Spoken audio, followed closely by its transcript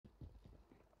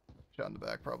Shot in the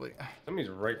back, probably. Somebody's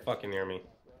right fucking near me.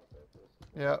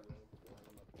 Yeah.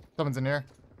 Someone's in here.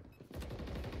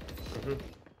 Mm-hmm.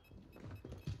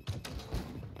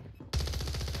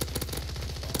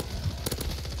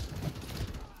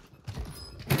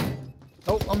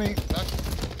 Oh, on me. Back.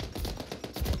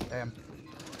 Damn.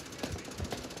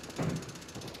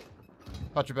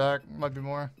 Got your back. Might be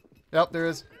more. Yep, there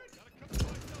is.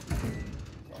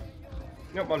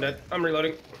 Nope, I'm dead. I'm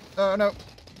reloading. Oh, no.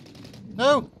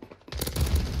 No!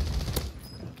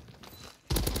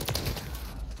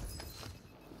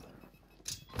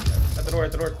 At the door,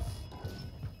 at the door.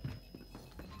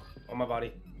 On my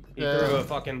body. He threw a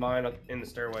fucking mine up in the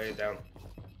stairway down.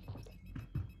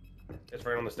 It's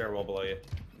right on the stairwell below you.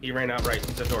 He ran out right.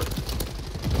 He's at the door.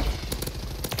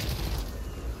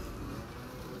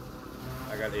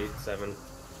 I got 8-7.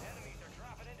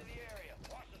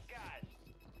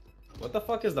 What the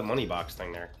fuck is the money box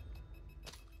thing there?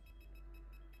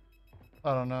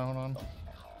 I don't know. Hold on.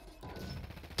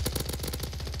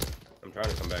 I'm trying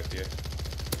to come back to you.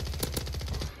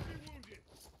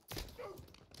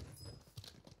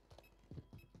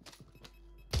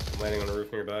 I'm landing on the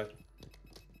roof nearby.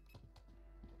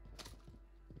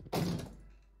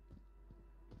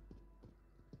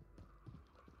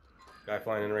 Guy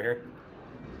flying in right here.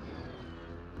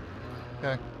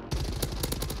 Okay.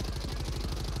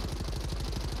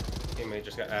 Teammate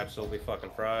just got absolutely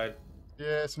fucking fried.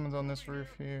 Yeah, someone's on this roof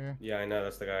here. Yeah, I know.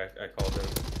 That's the guy I called him.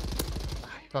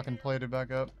 He fucking played it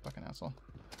back up. Fucking asshole.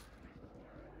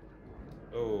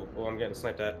 Oh, I'm getting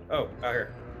sniped at. Oh, out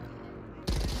here.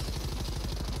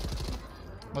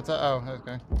 What's that? Oh,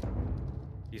 okay.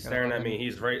 He's staring at me.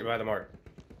 He's right by the mark.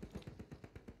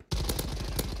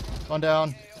 One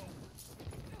down.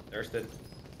 Thirsted.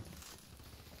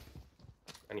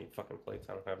 I need fucking plates.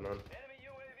 I don't have none.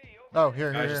 Oh, here,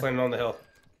 I here, just here. landed on the hill.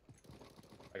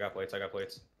 I got plates. I got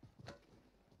plates.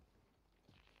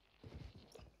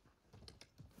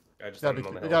 I just landed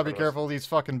on the hill. You gotta be careful. These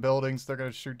fucking buildings. They're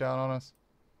gonna shoot down on us.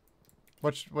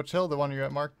 Which hill? The one you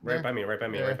got marked? Right by me. Right by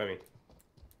me. Yeah. Right by me.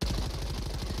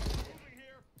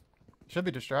 Should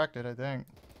be distracted, I think.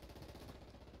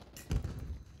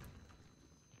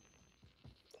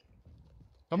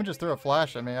 Someone just threw a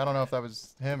flash at me. I don't know if that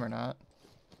was him or not.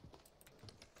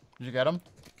 Did you get him?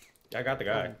 I got the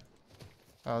guy.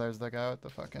 Oh, there's the guy with the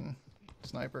fucking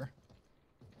sniper.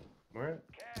 Where?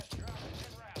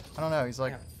 I don't know. He's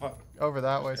like over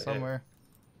that way somewhere.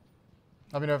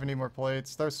 Let me know if you need more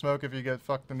plates. Throw smoke if you get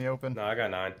fucked in the open. No, I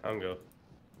got 9. I'm good.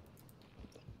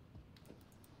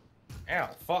 Ow,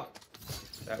 fuck.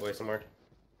 That way somewhere.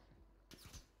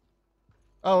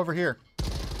 Oh, over here.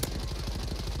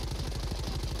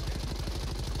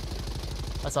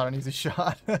 That's not an easy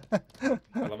shot. I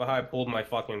love how I pulled my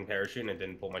fucking parachute and it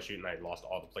didn't pull my chute and I lost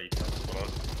all the plates.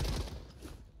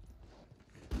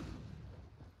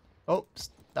 Oh,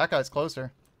 that guy's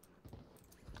closer.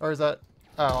 Or is that...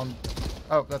 Oh,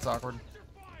 oh, that's awkward.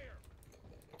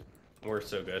 We're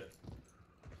so good.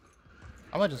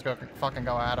 I might just go fucking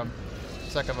go at him.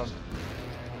 Sick of him.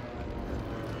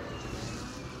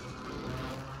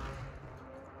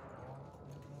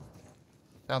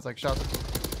 Sounds like shots.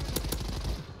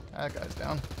 That guy's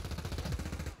down.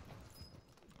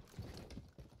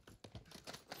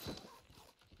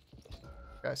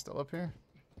 Guy's still up here.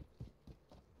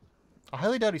 I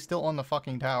highly doubt he's still on the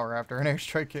fucking tower after an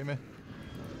airstrike came in.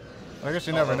 I guess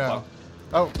you never know.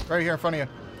 Oh, right here in front of you.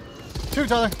 Two,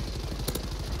 Tyler.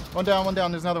 One down, one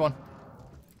down. There's another one.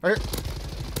 Right here.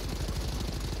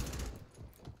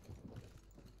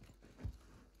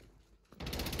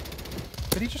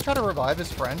 Did he just try to revive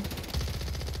his friend?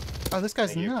 Oh, this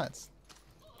guy's nuts.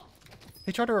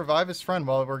 He tried to revive his friend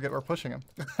while we're pushing him.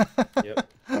 Yep.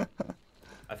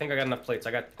 I think I got enough plates.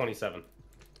 I got 27.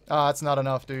 Ah, that's not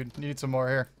enough, dude. You need some more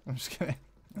here. I'm just kidding.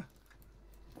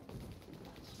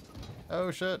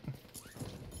 Oh, shit.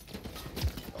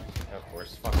 Of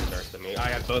course, fucking thirsted me. I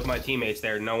have both my teammates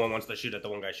there. No one wants to shoot at the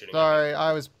one guy shooting. Sorry,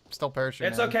 I was still parachuting.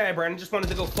 It's okay, Brandon. Just wanted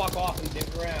to go fuck off and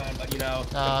dip around, but you know,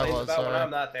 complaints about when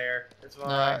I'm not there. It's fine.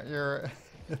 Nah,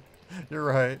 you're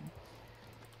right.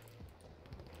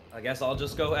 I guess I'll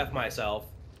just go F myself.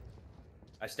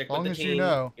 I stick with the team. As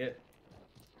long as you know.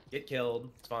 Get killed.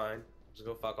 It's fine. Just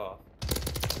go fuck off.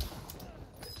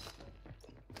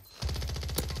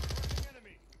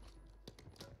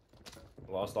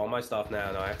 Lost all my stuff now.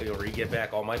 Now I have to go re-get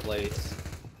back all my plates.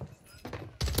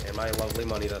 And my lovely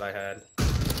money that I had.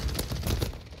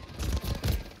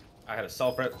 I had a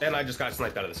self-rep, and I just got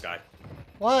sniped out of the sky.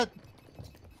 What?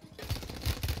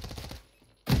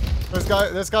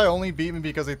 This guy only beat me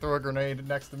because he threw a grenade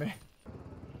next to me.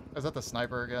 Is that the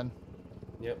sniper again?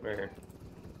 Yep, right here.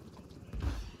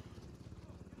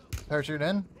 Parachute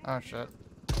in? Oh shit.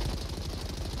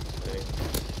 Okay.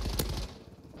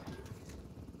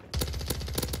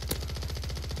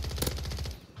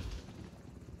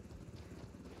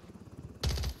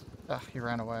 Ugh, he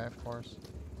ran away, of course.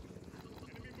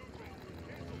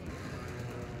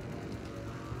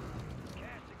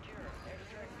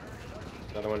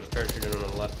 Another one just parachuted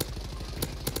on the left.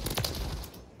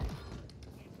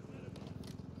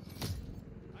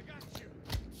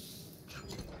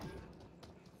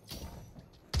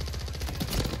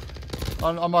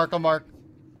 On mark, on mark.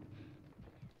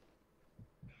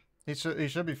 He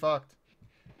should be fucked.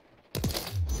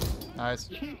 Nice.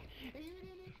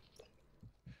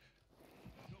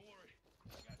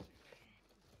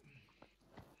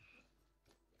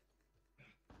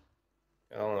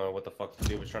 I don't know what the fuck the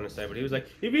dude was trying to say, but he was like,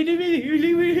 I'm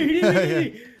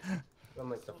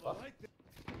like, the fuck?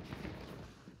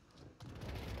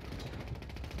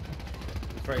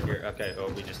 It's right here. Okay, oh,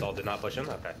 we just all did not push him?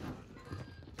 Okay.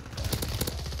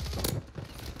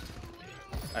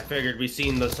 I figured we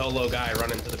seen the solo guy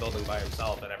run into the building by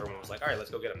himself, and everyone was like, alright,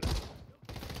 let's go get him.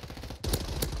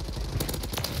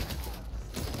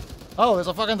 Oh, there's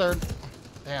a fucking third.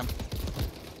 Damn.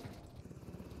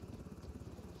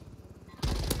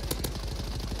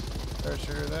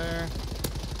 Parachuter there.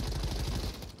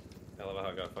 I love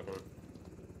how I got fucking...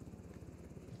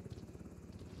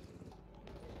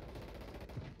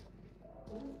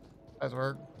 Nice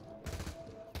work.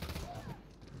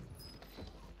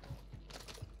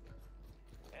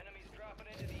 Enemies dropping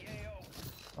into the AO.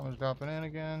 Someone's dropping in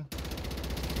again.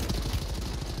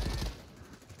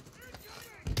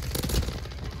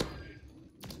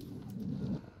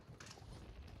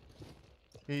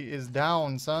 He is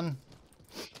down, son.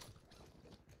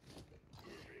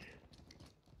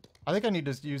 I think I need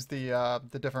to use the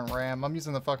different RAM. I'm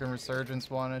using the fucking Resurgence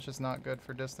one. It's just not good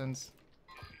for distance.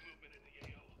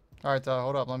 All right,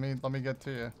 hold up. Let me get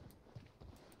to you.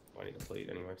 I need a plate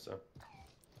anyway, so...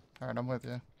 All right, I'm with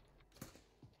you.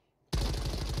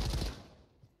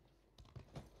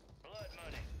 Blood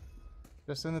money.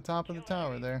 Just in the top of the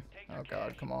tower there. Oh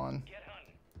god, come on.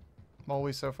 I'm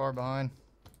always so far behind.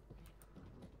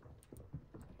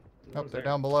 Oh, they're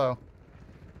down below.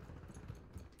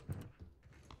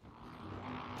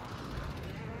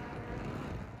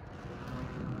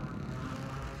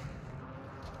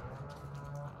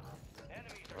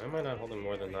 Why am I not holding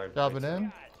more than 9 Drop it plates?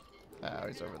 in. Oh,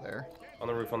 he's over there. On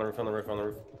the roof, on the roof, on the roof, on the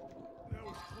roof.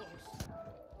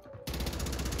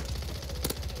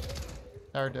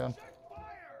 Tower down.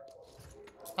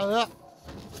 Oh,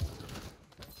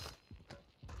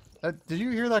 yeah. Did you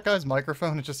hear that guy's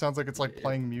microphone? It just sounds like it's like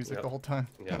playing music Yep. the whole time.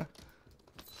 Yeah.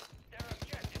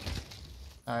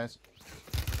 Nice.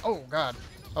 Oh god.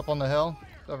 Up on the hill.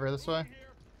 Over here this way.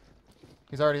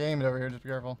 He's already aimed over here, just be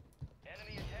careful.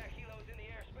 Enemy attack helos in the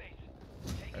airspace.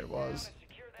 Take It it was. down and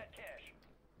secure that cache.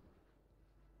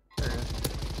 There he is.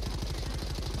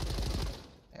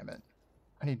 Damn it.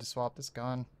 I need to swap this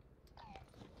gun.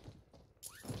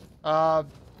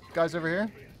 Guys over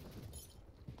here?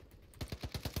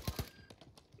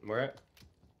 Where at?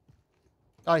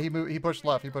 Oh, he moved. He pushed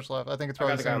left. He pushed left. I think it's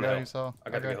probably the same guy you saw. I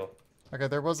got the Okay. hill. Okay,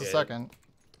 there was a Yeah. second.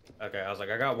 Okay, I was like,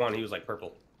 I got one. He was like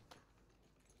purple.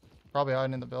 Probably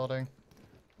hiding in the building.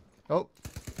 Oh,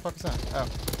 fuck is that? Oh.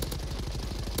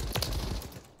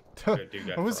 Good dude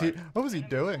got What was he? fried. What was he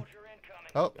doing? Soldier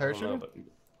incoming. Oh, I don't know, parachute. but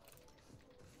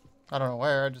I don't know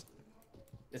where. I just.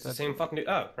 it's the same fucking dude.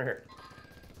 Oh, right here.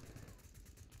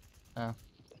 Oh.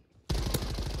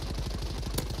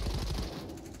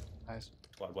 Nice.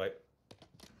 Quad white.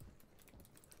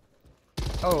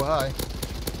 Oh, hi.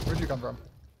 Where'd you come from?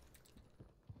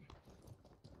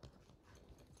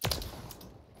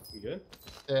 You good?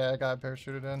 Yeah, I got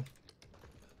parachuted in.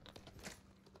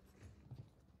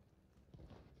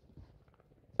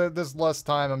 This less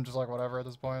time, I'm just like, whatever at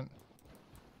this point.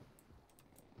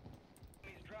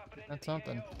 Enemies dropping into That's the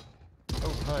something. AO.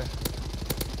 Oh, hi.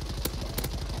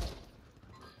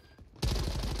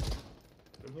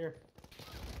 In here.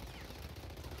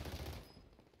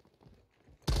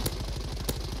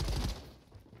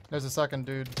 There's a second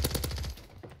dude.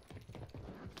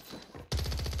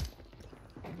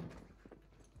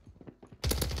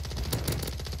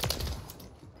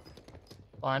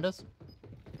 Behind us.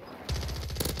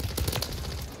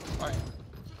 Alright.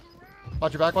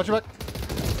 Watch your back, watch your back.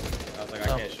 I was like,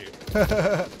 I Oh. can't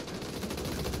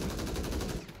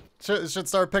shoot. Should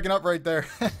start picking up right there.